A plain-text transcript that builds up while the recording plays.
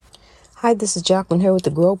Hi, this is Jacqueline here with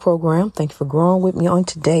the Grow Program. Thank you for growing with me on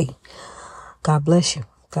today. God bless you.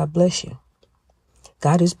 God bless you.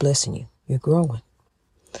 God is blessing you. You're growing.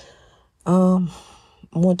 I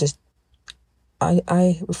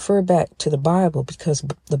refer back to the Bible because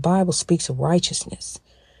the Bible speaks of righteousness.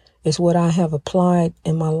 It's what I have applied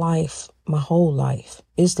in my life, my whole life,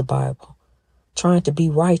 is the Bible. Trying to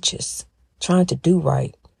be righteous, trying to do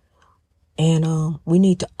right. And we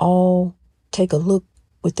need to all take a look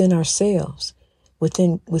within ourselves. With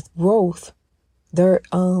growth, there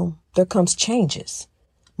comes changes,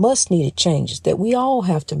 much needed changes that we all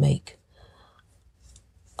have to make,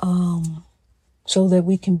 so that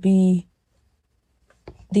we can be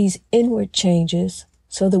these inward changes,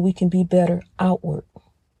 so that we can be better outward.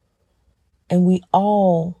 And we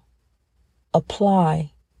all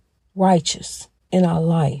apply righteous in our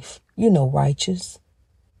life. You know, righteous.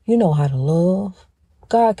 You know how to love.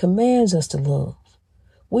 God commands us to love.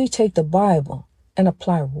 We take the Bible and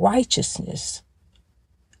apply righteousness.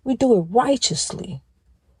 We do it righteously.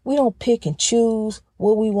 We don't pick and choose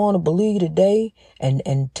what we want to believe today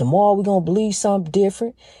and tomorrow we're going to believe something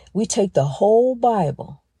different. We take the whole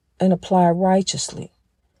Bible and apply it righteously.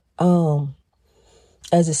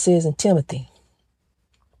 As it says in Timothy.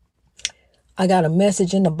 I got a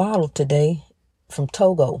message in the bottle today from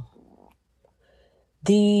Togo.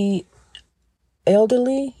 The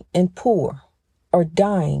elderly and poor are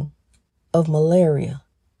dying of malaria.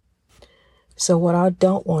 So what I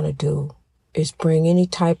don't want to do is bring any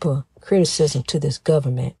type of criticism to this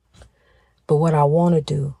government. But what I want to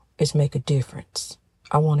do is make a difference.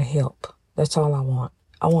 I want to help. That's all I want.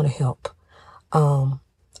 I want to help. I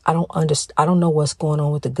don't know what's going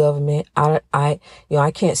on with the government. I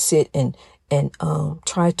can't sit and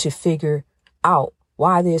try to figure out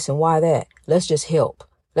why this and why that. Let's just help.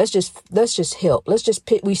 Let's just help. Let's just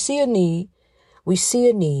pick. We see a need.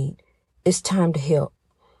 It's time to help.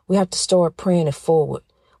 We have to start praying it forward.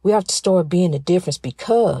 We have to start being the difference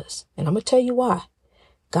because, and I'm going to tell you why,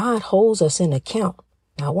 God holds us in account.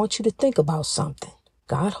 Now, I want you to think about something.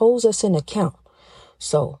 God holds us in account.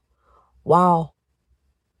 So while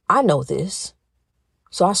I know this,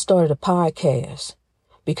 so I started a podcast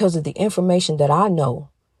because of the information that I know,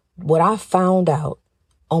 what I found out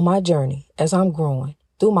on my journey as I'm growing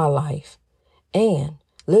through my life and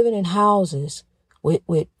living in houses with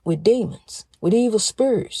demons, with evil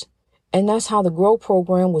spirits. And that's how the Grow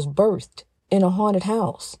Program was birthed, in a haunted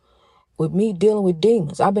house, with me dealing with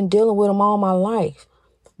demons. I've been dealing with them all my life.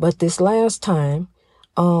 But this last time,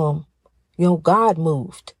 God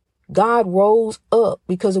moved. God rose up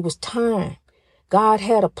because it was time. God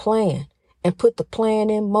had a plan and put the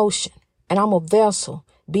plan in motion. And I'm a vessel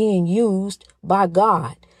being used by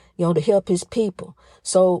God, to help his people.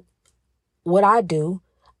 So what I do,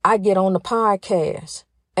 I get on the podcast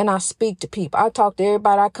and I speak to people. I talk to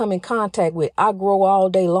everybody I come in contact with. I grow all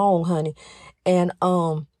day long, honey. And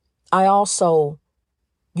I also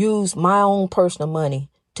use my own personal money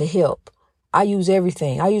to help. I use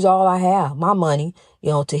everything. I use all I have, my money,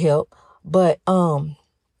 to help. But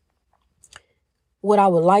what I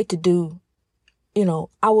would like to do,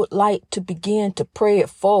 I would like to begin to pray it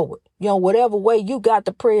forward. Whatever way you got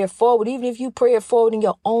to pray it forward, even if you pray it forward in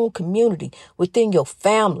your own community, within your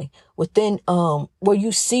family, within where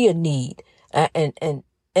you see a need. And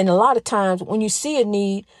a lot of times when you see a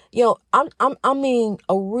need, I mean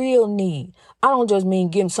a real need. I don't just mean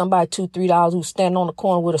giving somebody $2-3 who's standing on the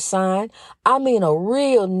corner with a sign. I mean a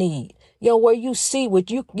real need. Where you see what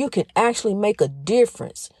you can actually make a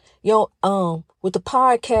difference. With the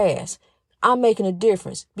podcast, I'm making a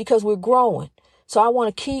difference because we're growing. So I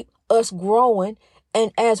want to keep us growing.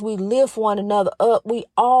 And as we lift one another up, we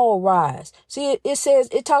all rise. See,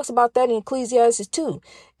 it talks about that in Ecclesiastes 2.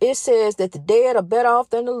 It says that the dead are better off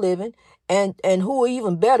than the living. And who are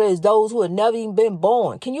even better is those who have never even been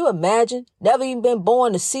born. Can you imagine? Never even been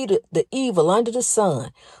born to see the evil under the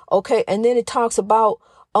sun. Okay. And then it talks about,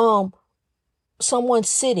 someone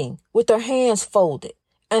sitting with their hands folded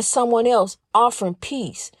and someone else offering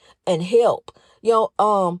peace and help.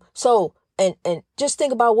 So just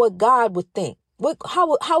think about what God would think.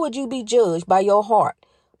 How would you be judged by your heart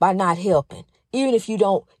by not helping? Even if you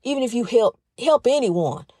help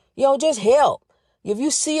anyone, just help. If you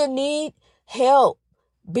see a need, help.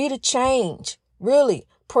 Be the change. Really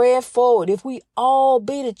pray it forward. If we all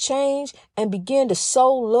be the change and begin to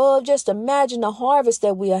sow love, just imagine the harvest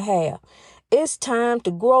that we'll have. It's time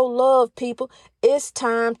to grow love, people. It's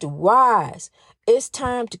time to rise. It's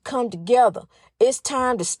time to come together. It's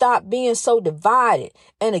time to stop being so divided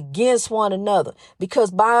and against one another, because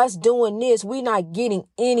by us doing this, we're not getting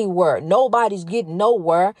anywhere. Nobody's getting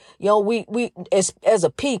nowhere. We as a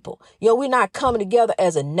people, we're not coming together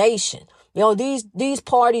as a nation. These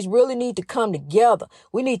parties really need to come together.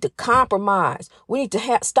 We need to compromise. We need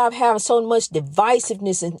to stop having so much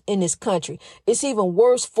divisiveness in this country. It's even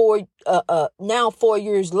worse now 4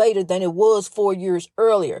 years later than it was 4 years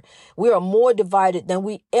earlier. We are more divided than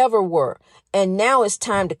we ever were. And now it's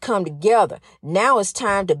time to come together. Now it's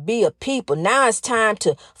time to be a people. Now it's time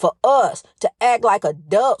for us to act like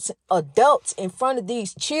adults in front of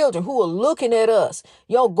these children who are looking at us,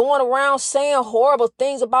 going around saying horrible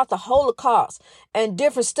things about the Holocaust and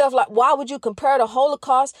different stuff. Like, why would you compare the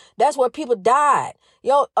Holocaust? That's where people died.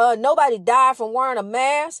 Nobody died from wearing a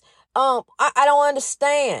mask. I don't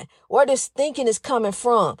understand where this thinking is coming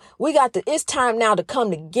from. It's time now to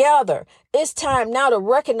come together. It's time now to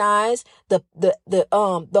recognize the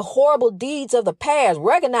horrible deeds of the past,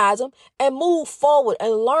 recognize them and move forward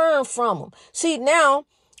and learn from them. See, now,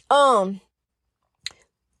 I'm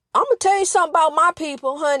going to tell you something about my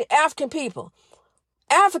people, honey, African people.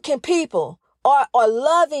 African people are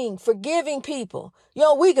loving, forgiving people.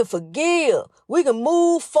 We can forgive. We can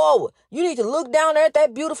move forward. You need to look down there at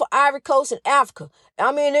that beautiful Ivory Coast in Africa.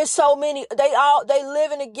 I mean, there's so many, they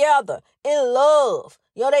living together in love.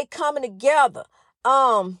 They coming together.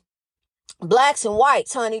 Blacks and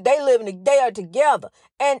whites, honey, they are together.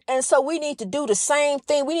 And so we need to do the same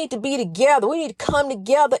thing. We need to be together. We need to come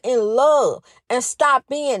together in love and stop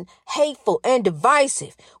being hateful and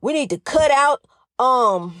divisive. We need to cut out,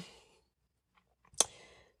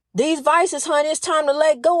 these vices, honey. It's time to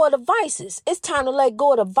let go of the vices. It's time to let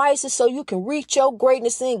go of the vices so you can reach your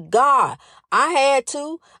greatness in God. I had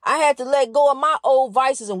to let go of my old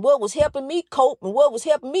vices and what was helping me cope and what was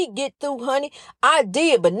helping me get through, honey. I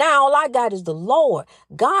did, but now all I got is the Lord.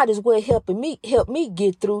 God is what help me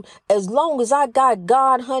get through. As long as I got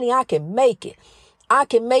God, honey, I can make it. I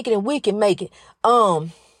can make it and we can make it. But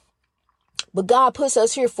God puts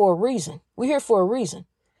us here for a reason. We're here for a reason.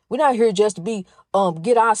 We're not here just to be,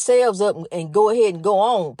 get ourselves up and go ahead and go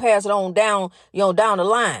on, pass it on down, down the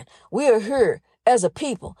line. We are here as a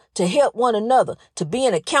people to help one another, to be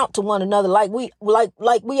an account to one another like we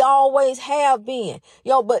always have been.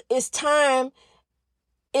 But it's time.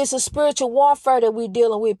 It's a spiritual warfare that we're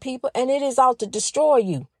dealing with, people, and it is out to destroy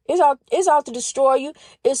you. It's out to destroy you.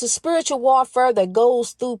 It's a spiritual warfare that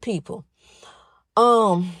goes through people.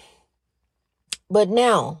 But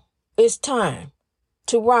now it's time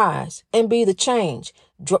to rise and be the change.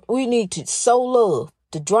 We need to sow love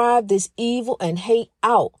to drive this evil and hate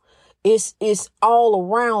out. It's all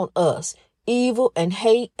around us. Evil and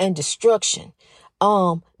hate and destruction.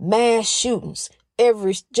 Mass shootings.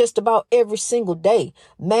 Just about every single day.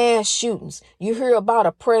 Mass shootings. You hear about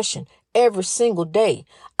oppression every single day.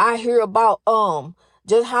 I hear about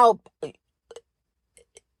just how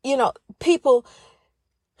people.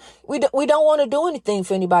 We don't want to do anything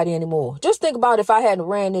for anybody anymore. Just think about if I hadn't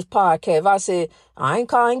ran this podcast. If I said, I ain't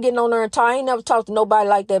getting on there and talk. I ain't never talked to nobody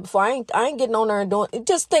like that before. I ain't getting on there and doing it.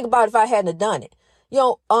 Just think about if I hadn't done it. We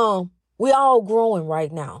all growing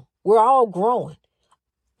right now. We're all growing.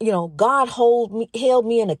 God held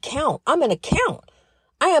me in account. I'm an account.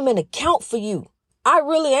 I am an account for you. I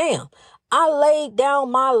really am. I laid down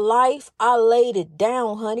my life. I laid it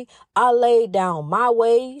down, honey. I laid down my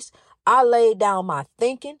ways. I laid down my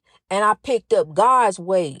thinking and I picked up God's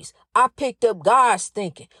ways. I picked up God's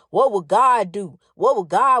thinking. What would God do? What would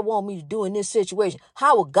God want me to do in this situation?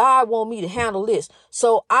 How would God want me to handle this?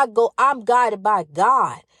 So I'm guided by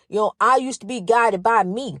God. I used to be guided by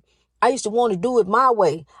me. I used to want to do it my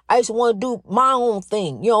way. I used to want to do my own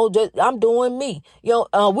thing. I'm doing me.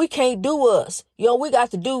 We can't do us. We got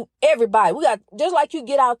to do everybody. Just like you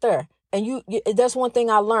get out there. And that's one thing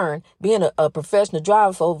I learned being a professional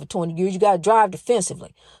driver for over 20 years. You got to drive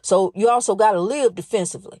defensively. So you also got to live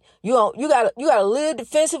defensively. You got to live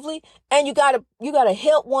defensively, and you got to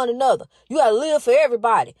help one another. You got to live for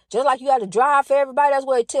everybody. Just like you got to drive for everybody. That's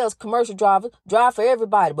what it tells commercial drivers, drive for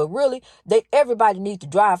everybody. But really, everybody needs to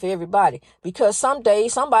drive for everybody, because some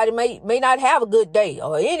days somebody may not have a good day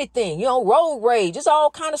or anything. Road rage. It's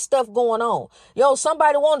all kind of stuff going on.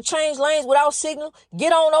 Somebody want to change lanes without signal.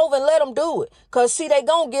 Get on over and let them do it. Because, see, they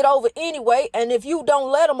going to get over anyway. And if you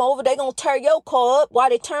don't let them over, they going to tear your car up while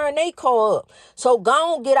they turn their car up. So go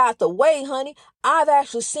on, get out the way, honey. I've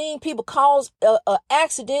actually seen people cause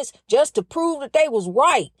accidents just to prove that they was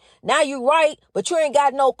right. Now you right, but you ain't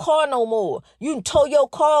got no car no more. You can tow your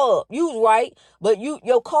car up. You was right, but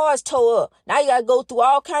your car's tow up. Now you got to go through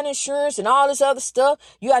all kind of insurance and all this other stuff.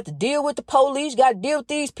 You got to deal with the police. You got to deal with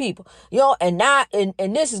these people. And now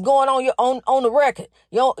and this is going on the record.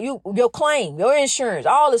 Your claim, your insurance,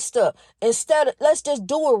 all this stuff. Instead of, let's just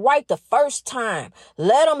do it right the first time.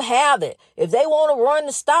 Let them have it. If they want to run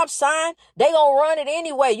the stop sign, they gonna run it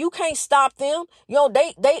anyway. You can't stop them.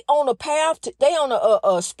 They on a path. They on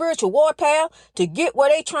a spiritual war path to get where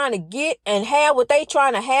they trying to get and have what they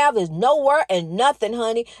trying to have is nowhere and nothing,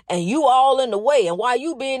 honey. And you all in the way. And while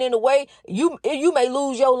you being in the way, you may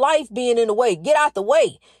lose your life being in the way. Get out the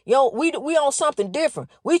way. We on something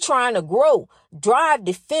different. We trying to grow. Drive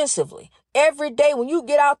defensively. Every day when you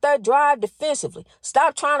get out there, drive defensively.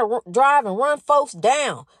 Stop trying to drive and run folks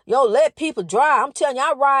down. Let people drive. I'm telling you,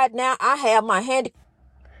 I ride now. I have my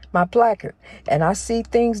placard, and I see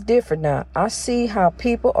things different now. I see how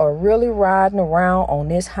people are really riding around on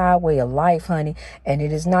this highway of life, honey, and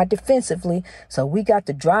it is not defensively. So we got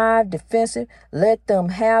to drive defensive. Let them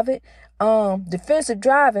have it. Defensive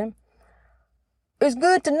driving. It's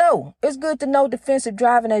good to know. It's good to know defensive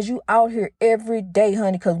driving as you out here every day,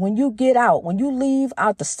 honey, because when you get out, when you leave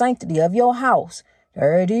out the sanctity of your house,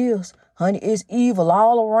 there it is, honey. It's evil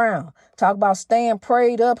all around. Talk about staying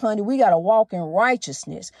prayed up, honey. We got to walk in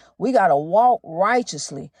righteousness. We got to walk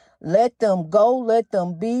righteously. Let them go. Let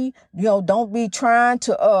them be. Don't be trying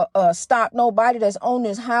to stop nobody that's on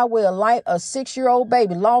this highway of life. A 6-year-old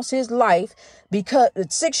baby lost his life because a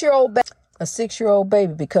 6-year-old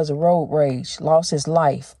baby, because of road rage, lost his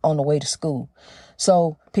life on the way to school.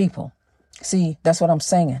 So people, see, that's what I'm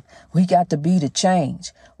saying. We got to be the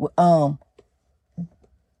change.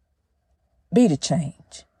 Be the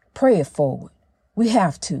change. Pray it forward. We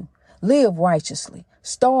have to live righteously.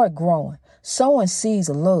 Start growing. Sowing seeds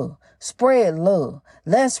of love. Spread love.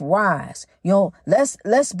 Let's rise.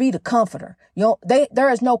 Let's be the comforter.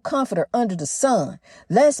 There is no comforter under the sun.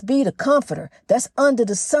 Let's be the comforter that's under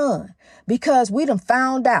the sun, because we done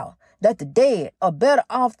found out that the dead are better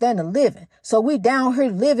off than the living. So we down here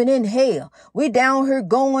living in hell. We down here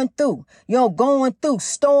going through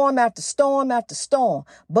storm after storm after storm.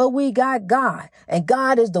 But we got God, and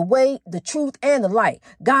God is the way, the truth, and the light.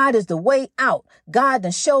 God is the way out. God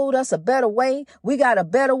done showed us a better way. We got a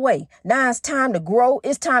better way. Now it's time to grow.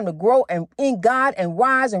 It's time to grow in God and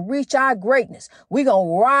rise and reach our greatness. We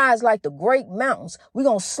gonna rise like the great mountains. We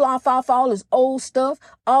gonna slough off all this old stuff,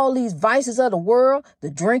 all these vices of the world, the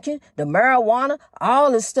drinking, the marijuana,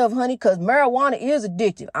 all this stuff, honey, because marijuana is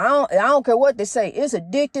addictive. I don't care what they say. It's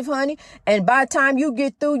addictive, honey. And by the time you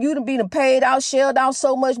get through, you done been paid out, shelled out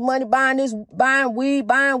so much money buying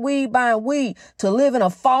weed to live in a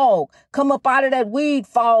fog. Come up out of that weed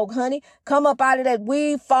fog, honey. Come up out of that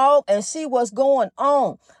weed fog and see what's going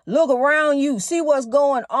on. Look around you. See what's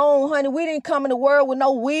going on, honey. We didn't come in the world with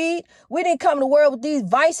no weed. We didn't come in the world with these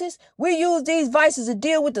vices. We use these vices to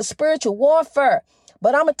deal with the spiritual warfare.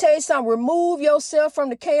 But I'm going to tell you something. Remove yourself from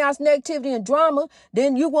the chaos, negativity, and drama.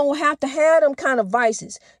 Then you won't have to have them kind of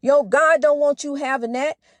vices. God don't want you having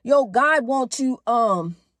that. God wants you,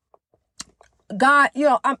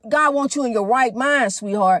 God wants you in your right mind,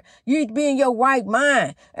 sweetheart. You need to be in your right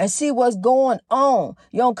mind and see what's going on.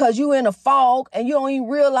 Cause you in a fog and you don't even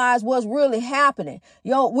realize what's really happening.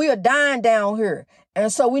 We are dying down here.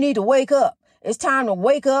 And so we need to wake up. It's time to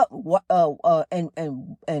wake up,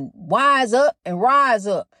 and wise up and rise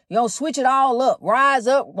up. Switch it all up. Rise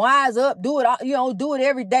up, wise up. Do it. Do it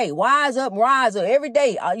every day. Wise up and rise up every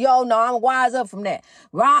day. Y'all know I'm wise up from that.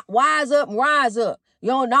 Wise up and rise up.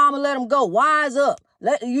 Now I'm gonna let them go. Wise up.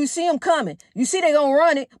 You see them coming. You see they gonna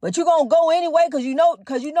run it, but you gonna go anyway because you know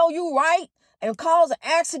you right and cause an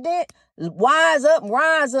accident. Wise up and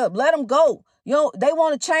rise up. Let them go. They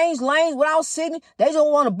want to change lanes without signaling. They just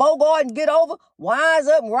want to bogart and get over. Wise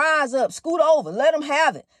up and rise up. Scoot over. Let them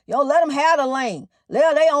have it. Let them have the lane.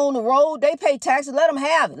 They own the road. They pay taxes. Let them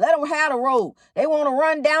have it. Let them have the road. They want to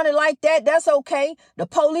run down it like that. That's okay. The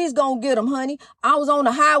police gonna get them, honey. I was on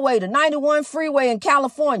the highway, the 91 freeway in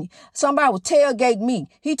California. Somebody was tailgating me.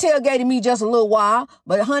 He tailgated me just a little while,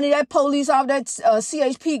 but honey, that police off that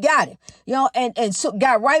CHP got him. And so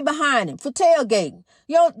got right behind him for tailgating.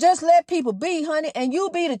 Just let people be, honey, and you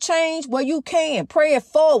be the change where you can. Pray it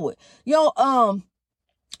forward.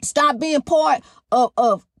 Stop being part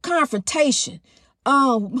of confrontation.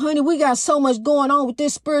 Honey, we got so much going on with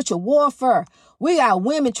this spiritual warfare. We got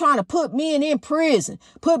women trying to put men in prison,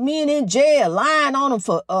 put men in jail, lying on them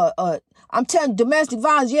for, I'm telling you, domestic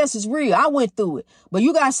violence, yes, it's real. I went through it. But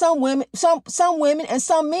you got some women, some women and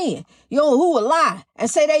some men, who will lie and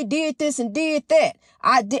say they did this and did that.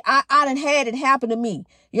 I done had it happen to me.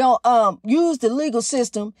 Use the legal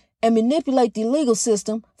system and manipulate the legal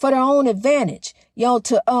system for their own advantage,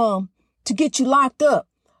 to get you locked up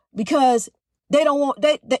because they don't want,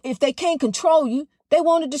 if they can't control you, they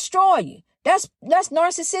want to destroy you. That's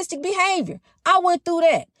narcissistic behavior. I went through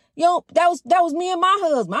that. That was me and my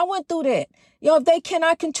husband. I went through that. If they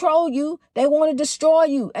cannot control you, they want to destroy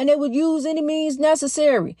you, and they would use any means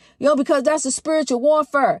necessary, because that's the spiritual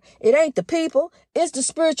warfare. It ain't the people. It's the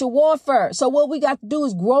spiritual warfare. So what we got to do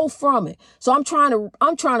is grow from it. So I'm trying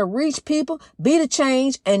to reach people, be the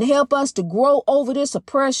change, and help us to grow over this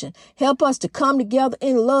oppression. Help us to come together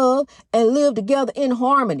in love and live together in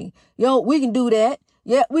harmony. We can do that.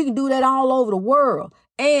 Yeah, we can do that all over the world.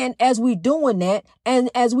 And as we doing that, and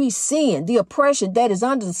as we seeing the oppression that is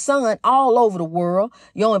under the sun all over the world,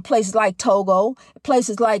 in places like Togo,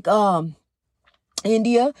 places like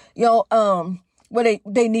India, where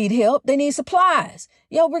they need help, they need supplies.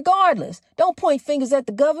 Regardless, don't point fingers at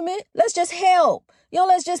the government. Let's just help.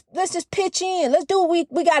 Let's just pitch in. Let's do what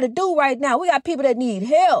we got to do right now. We got people that need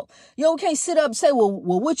help. We can't sit up and say, well,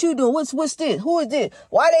 what you doing? What's this? Who is this?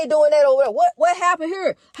 Why they doing that over there? What happened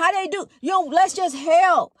here? How they do? Let's just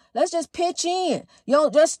help. Let's just pitch in.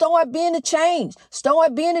 Just start being the change.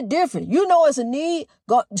 Start being the difference. It's a need.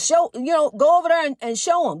 Go over there and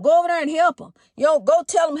show them. Go over there and help them. Go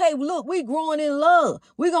tell them, hey, look, we growing in love.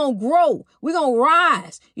 We gonna grow. We gonna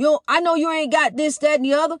rise. I know you ain't got this, that, and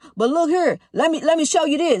the other, but look here. Let me show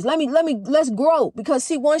you this. Let's grow. Because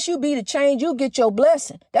see, once you be the change, you get your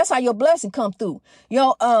blessing. That's how your blessing come through.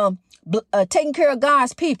 Taking care of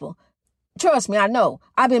God's people. Trust me, I know.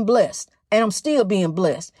 I've been blessed. And I'm still being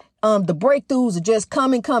blessed. The breakthroughs are just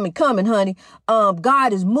coming, honey.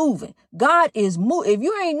 God is moving. God is moving. If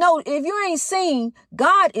you ain't seen,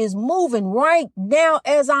 God is moving right now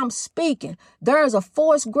as I'm speaking. There is a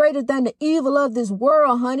force greater than the evil of this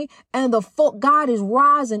world, honey. And God is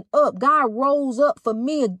rising up. God rose up for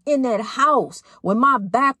me in that house when my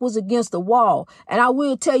back was against the wall. And I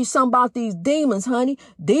will tell you something about these demons, honey.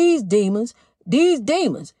 These demons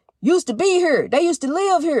used to be here. They used to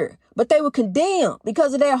live here. But they were condemned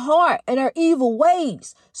because of their heart and their evil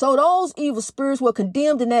ways. So those evil spirits were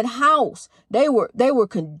condemned in that house. They were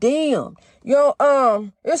condemned.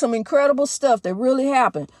 There's some incredible stuff that really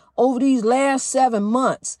happened over these last 7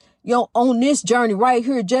 months. On this journey right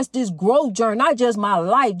here, just this growth journey, not just my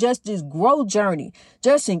life, just this growth journey.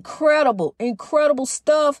 Just incredible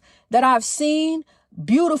stuff that I've seen.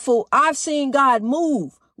 Beautiful. I've seen God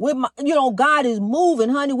move with God is moving,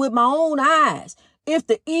 honey, with my own eyes. If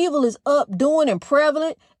the evil is up, doing and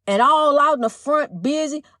prevalent and all out in the front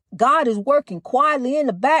busy, God is working quietly in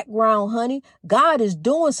the background, honey. God is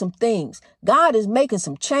doing some things. God is making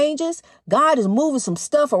some changes. God is moving some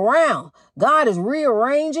stuff around. God is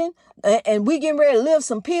rearranging, and we getting ready to lift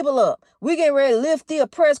some people up. We getting ready to lift the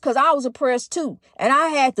oppressed, because I was oppressed too. And I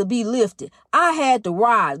had to be lifted. I had to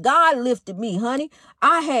rise. God lifted me, honey.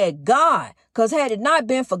 I had God, because had it not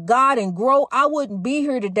been for God and grow, I wouldn't be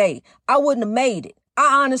here today. I wouldn't have made it.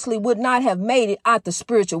 I honestly would not have made it out the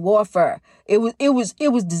spiritual warfare. It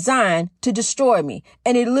was designed to destroy me.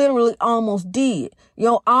 And it literally almost did.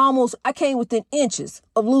 I came within inches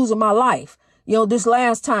of losing my life. This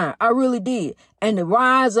last time I really did. And to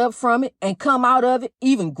rise up from it and come out of it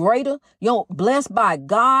even greater, blessed by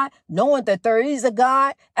God, knowing that there is a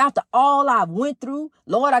God after all I've went through.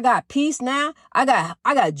 Lord, I got peace now. I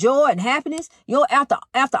got joy and happiness.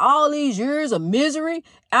 After all these years of misery,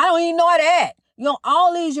 I don't even know how to act.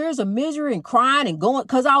 All these years of misery and crying and going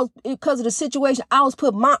because of the situation I was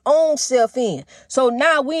putting my own self in. So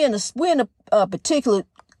now we're in a particular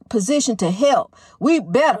position to help. We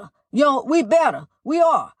better. We better. We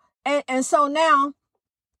are. And so now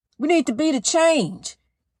we need to be the change.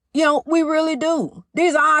 We really do.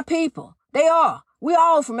 These are our people. They are. We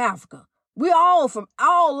all from Africa.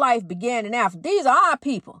 All life began in Africa. These are our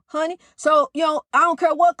people, honey. So, I don't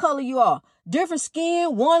care what color you are. Different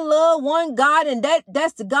skin, one love, one God, and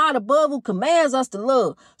that's the God above who commands us to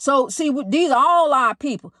love. So, see, these are all our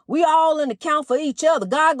people. We all in account for each other.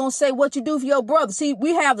 God gonna say what you do for your brother. See,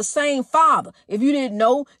 we have the same father. If you didn't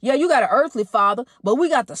know, yeah, you got an earthly father, but we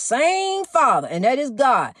got the same father, and that is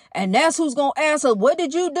God. And that's who's gonna ask us, what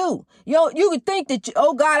did you do? You could think that,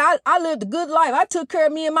 oh God, I lived a good life. I took care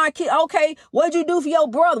of me and my kids. Okay, what'd you do for your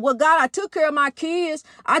brother? Well, God, I took care of my kids.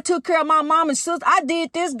 I took care of my mom and sister. I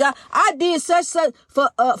did this, God. I did such for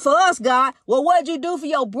us, God. Well, what'd you do for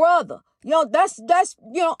your brother? That's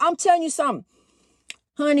I'm telling you something,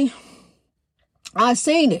 honey. I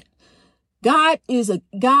seen it. God is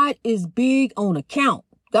big on account.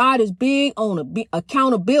 God is big on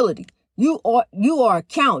accountability. You are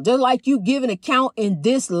account, just like you give an account in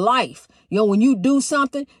this life. When you do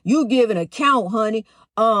something, you give an account, honey.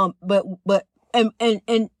 And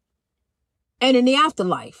in the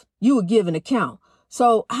afterlife, you will give an account.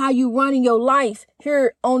 So how you running your life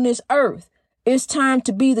here on this earth? It's time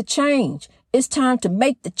to be the change. It's time to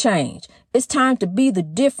make the change. It's time to be the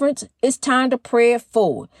difference. It's time to pray it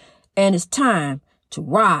forward. And it's time to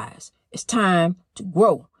rise. It's time to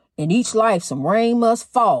grow. In each life, some rain must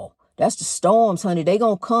fall. That's the storms, honey. They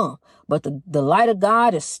gonna come. But the light of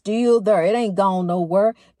God is still there. It ain't gone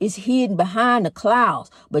nowhere. It's hidden behind the clouds.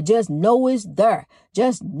 But just know it's there.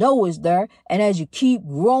 Just know it's there. And as you keep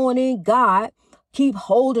growing in God, keep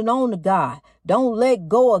holding on to God. Don't let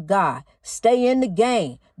go of God. Stay in the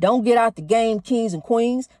game. Don't get out the game, kings and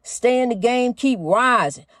queens. Stay in the game. Keep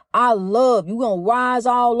rising. I love you. We're going to rise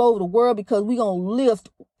all over the world because we're going to lift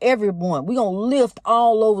everyone. We're going to lift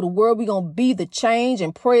all over the world. We're going to be the change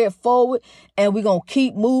and pray it forward. And we're going to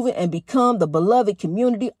keep moving and become the beloved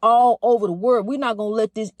community all over the world. We're not going to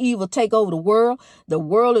let this evil take over the world. The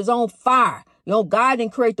world is on fire. God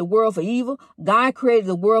didn't create the world for evil. God created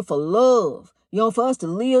the world for love. For us to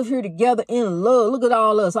live here together in love. Look at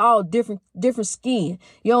all us, all different skin,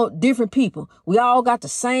 different people. We all got the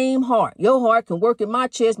same heart. Your heart can work in my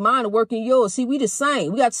chest. Mine will work in yours. See, we the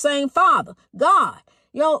same. We got the same Father, God.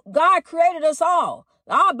 God created us all.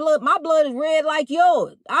 My blood is red like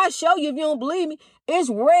yours. I'll show you if you don't believe me. It's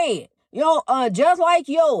red, just like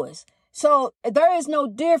yours. So there is no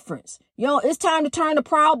difference. It's time to turn the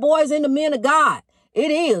Proud Boys into men of God. It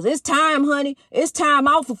is. It's time, honey. It's time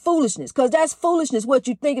out for foolishness, because that's foolishness what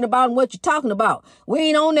you're thinking about and what you're talking about. We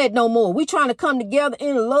ain't on that no more. We trying to come together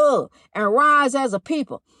in love and rise as a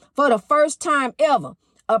people. For the first time ever,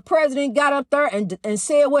 a president got up there and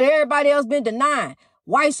said what everybody else been denying.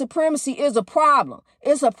 White supremacy is a problem.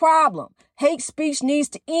 It's a problem. Hate speech needs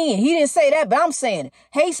to end. He didn't say that, but I'm saying it.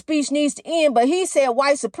 Hate speech needs to end, but he said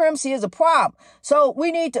white supremacy is a problem. So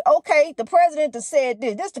we need to, the president has said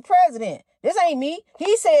this. This the president. This ain't me.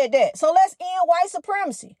 He said that. So let's end white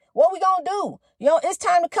supremacy. What we gonna do? It's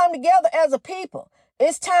time to come together as a people.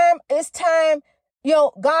 It's time.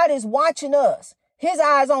 God is watching us. His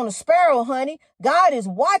eyes on the sparrow, honey. God is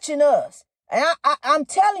watching us. And I'm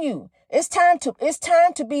telling you, it's time to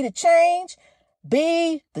be the change.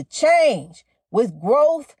 Be the change. With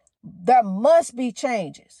growth, there must be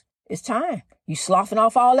changes. It's time. You sloughing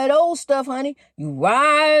off all that old stuff, honey. You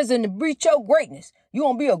rise and reach your greatness. You're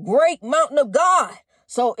going to be a great mountain of God.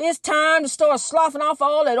 So it's time to start sloughing off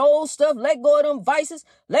all that old stuff. Let go of them vices.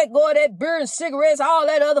 Let go of that beer and cigarettes, all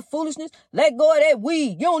that other foolishness. Let go of that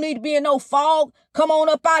weed. You don't need to be in no fog. Come on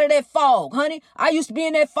up out of that fog, honey. I used to be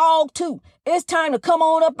in that fog too. It's time to come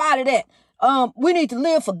on up out of that. We need to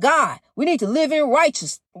live for God. We need to live in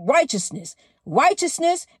righteousness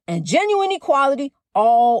and genuine equality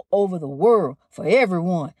all over the world for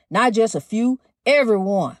everyone, not just a few,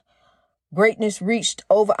 everyone. Greatness reached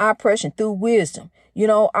over oppression through wisdom.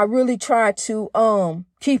 I really try to, I want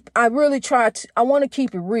to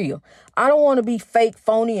keep it real. I don't want to be fake,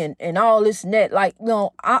 phony and all this and that.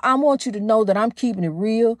 I want you to know that I'm keeping it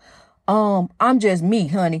real. I'm just me,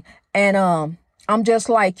 honey. And, I'm just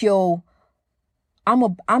like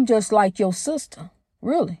I'm just like your sister,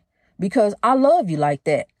 really, because I love you like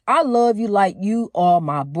that. I love you like you are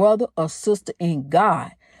my brother or sister in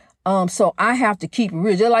God. So I have to keep it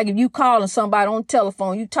real. Just like if you calling somebody on the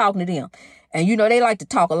telephone, you talking to them and they like to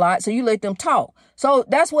talk a lot. So you let them talk. So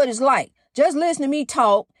that's what it's like. Just listen to me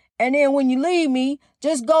talk. And then when you leave me,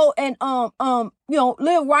 just go and,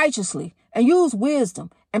 live righteously and use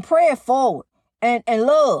wisdom and pray it forward and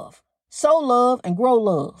love, sow love and grow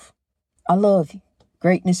love. I love you.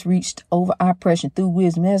 Greatness reached over oppression through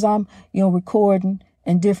wisdom. As I'm, recording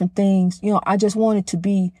and different things, I just want it to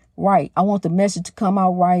be right. I want the message to come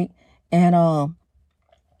out right. And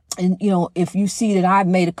if you see that I've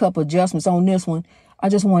made a couple adjustments on this one, I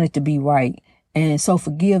just want it to be right. And so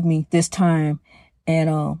forgive me this time.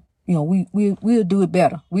 And, we'll do it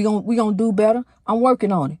better. We gonna do better. I'm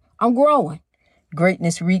working on it. I'm growing.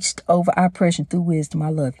 Greatness reached over oppression through wisdom. I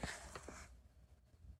love you.